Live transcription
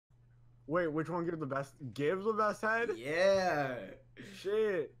Wait, which one gives the best? Gives the best head? Yeah.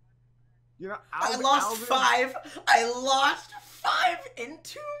 Shit. You know, I lost 5. I lost 5 in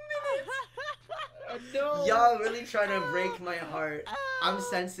 2 minutes. No. Y'all really trying to break my heart. I'm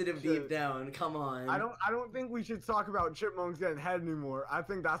sensitive deep down. Come on. I don't think we should talk about chipmunks getting head anymore. I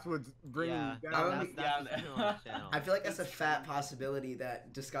think that's what's bringing me down. I feel like that's a fat possibility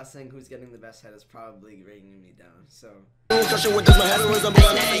that discussing who's getting the best head is probably bringing me down. So.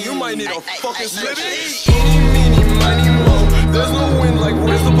 You might need a fucking slip. There's no wind like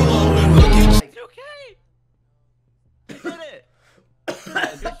where's the below. It's okay. Did it.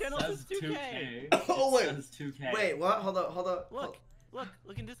 Your channel says 2K. Oh wait. 2K. Wait, what? Hold up.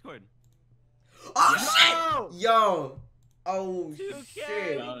 Look in Discord. Oh shit! Yo. Oh 2K.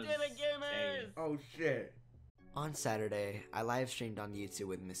 shit. We did it, gamers. Oh shit. On Saturday, I live streamed on YouTube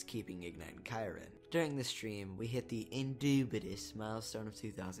with Miss Keeping Ignite and Kyron. During the stream, we hit the indubitous milestone of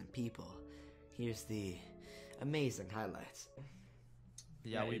 2,000 people. Here's the amazing highlights.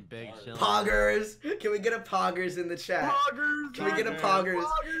 Yeah, we big chillin'. Poggers! Can we get a poggers in the chat? Poggers! Can we get a poggers?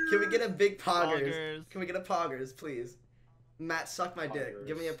 Poggers! Can we get a big poggers? Poggers. Can we get a poggers, please? Matt, suck my dick.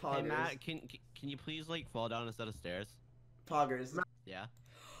 Give me a poggers. Hey Matt, can you please like fall down a set of stairs? Poggers. Yeah.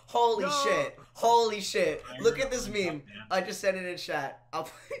 Holy shit! Holy shit! Look at this meme. I just sent it in chat. I'll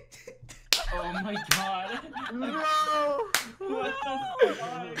put Oh my god. No! What the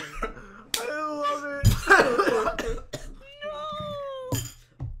fuck? I love it!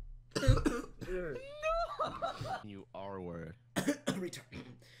 You R word. Return.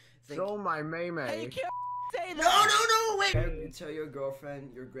 Show my May. Hey, you can't say No, that. wait! You tell your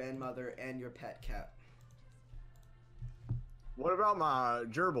girlfriend, your grandmother, and your pet cat. What about my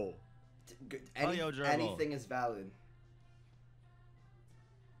gerbil? Yo, gerbil. Anything is valid.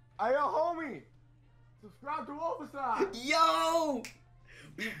 Hey, yo, homie! Subscribe to Wolficide! Yo!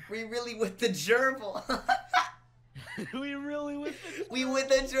 We really with the gerbil. We really with the We with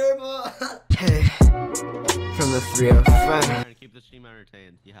the gerbil. Hey, from the 305. to keep the stream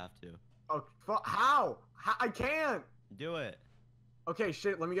entertained. You have to. Oh, how? I can't! Do it. Okay,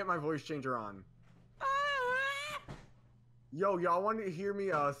 shit, let me get my voice changer on. Yo, y'all want to hear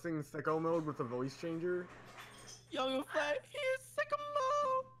me sing sicko mode with the voice changer? Yo, you fat, here's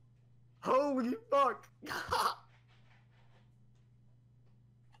Sycamore. Holy fuck! I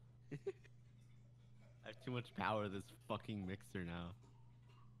have too much power this fucking mixer now.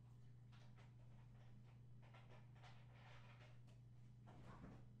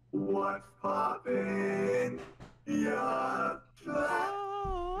 What's poppin'? Yeah.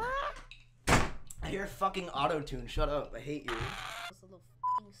 I hear fucking auto-tune. Shut up. I hate you.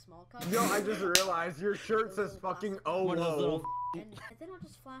 Small cup. Yo, I just realized your shirt says fucking One of those oh. little And then I'll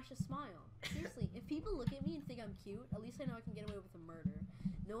just flash a smile. Seriously, if people look at me and think I'm cute, at least I know I can get away with a murder.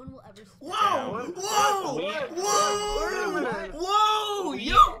 No one will ever. Whoa! Whoa! What? Whoa! Wait a minute. Whoa!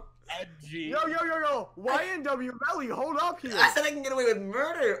 Yo! Edgy. Yo! YNW Melly, hold up here. I said I can get away with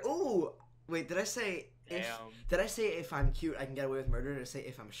murder. Ooh. Wait, did I say if? Damn. Did I say if I'm cute I can get away with murder? Or did I say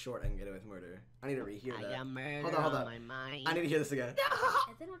if I'm short I can get away with murder? I need to rehear that. Hold on. my mind. I need to hear this again.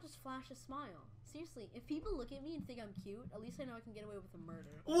 And then I'll just flash a smile. Seriously, if people look at me and think I'm cute, at least I know I can get away with a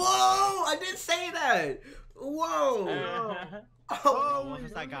murder. Whoa! I did say that. Whoa! Oh.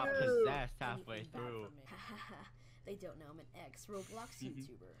 Wolficide got possessed halfway through. They don't know I'm an ex-Roblox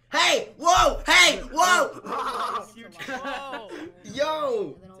YouTuber. Hey! Whoa! Hey! Whoa! Whoa.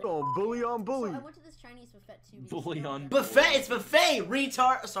 Yo! Oh, bully on bully. So I went to this Chinese buffet 2 weeks Bully ago. on Buffet! It's buffet!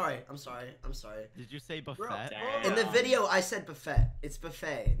 Retard! Sorry. I'm sorry. Did you say buffet? Damn. In the video, I said buffet. It's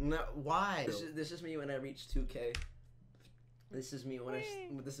buffet. No, why? This is me when I reach 2K. This is me when I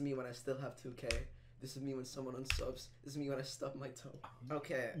still have 2K. This is me when someone unsubs. This is me when I stub my toe.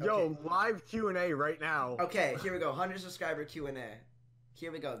 Okay. Yo, live Q&A right now. Okay, here we go. 100 subscriber Q&A.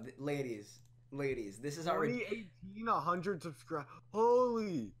 Here we go. Ladies. This is our... 2018, 100 subscribers.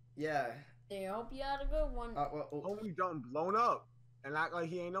 Holy. Yeah. I hope you had a good one. Homie done blown up. And act like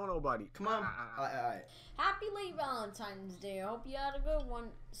he ain't know nobody. Come on. Alright. Happy late Valentine's Day. I hope you had a good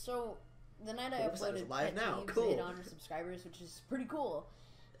one. So, the night I uploaded live now. Pet Peeves Cool. hit 100 subscribers, which is pretty cool.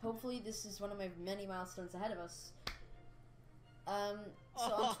 Hopefully, this is one of my many milestones ahead of us. So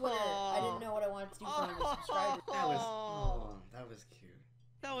on Twitter, I didn't know what I wanted to do for 100 subscribers. That was cute.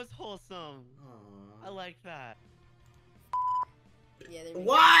 That was wholesome. Aww. I like that. Yeah, there we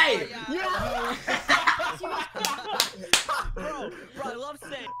Why? Bro, I love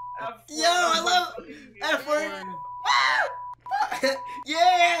saying. Yo, I love F word.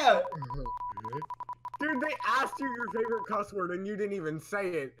 Yeah. Dude, they asked you your favorite cuss word and you didn't even say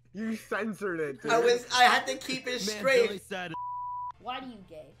it. You censored it, dude. I had to keep it straight. Billy said Why do you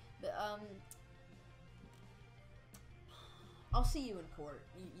gay? But, I'll see you in court.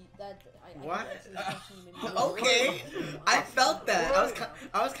 What? I Okay, I felt that.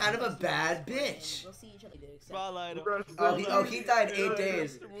 I was kind of a bad bitch. We'll see each other. Spotlight. Oh, he died 8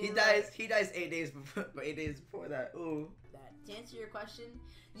 days. He dies 8 days before. 8 days before that. Ooh. To answer your question,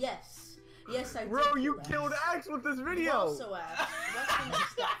 yes, I did. Bro, you kill killed X with this video. Also asked, what's the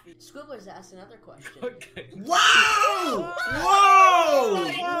next step for you? Squibbler's asked another question. Okay. Whoa!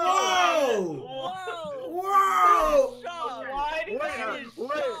 Whoa! Whoa! Whoa! Why did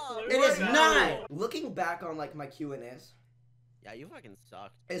It is not. Looking back on like my Q&As, Yeah, you fucking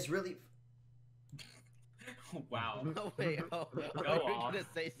sucked. it's really. Wow. No, wait. Oh, Go are you off. gonna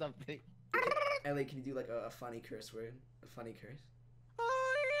say something? Ellie, can you do like a funny curse word? A funny curse?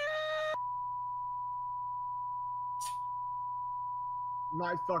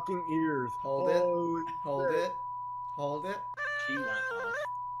 My fucking ears. Hold it. Holy Hold shit. it. Hold it. She went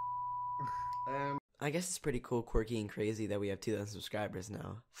off. I guess it's pretty cool, quirky, and crazy that we have 2,000 subscribers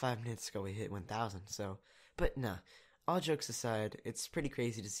now. 5 minutes ago we hit 1,000, so... But nah, all jokes aside, it's pretty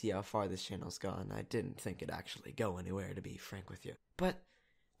crazy to see how far this channel's gone. I didn't think it'd actually go anywhere, to be frank with you. But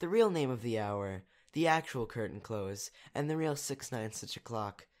the real name of the hour, the actual curtain close, and the real 6'9" such a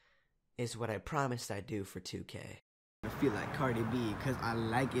clock is what I promised I'd do for 2K. I feel like Cardi B, cause I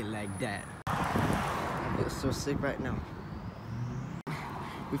like it like that. It's so sick right now.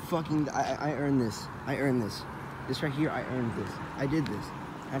 We fucking, I earned this. I earned this. This right here, I earned this. I did this.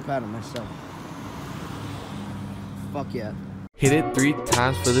 I'm proud of myself. Fuck yeah. Hit it 3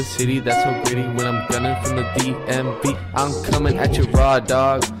 times for the city, that's so gritty. When I'm gunning from the DMV, I'm coming at you raw,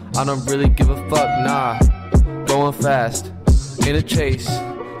 dog. I don't really give a fuck, nah. Going fast, in a chase,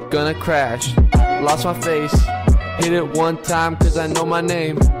 gonna crash. Lost my face. Hit it 1 time cause I know my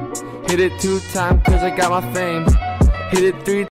name. Hit it 2 times cause I got my fame. Hit it 3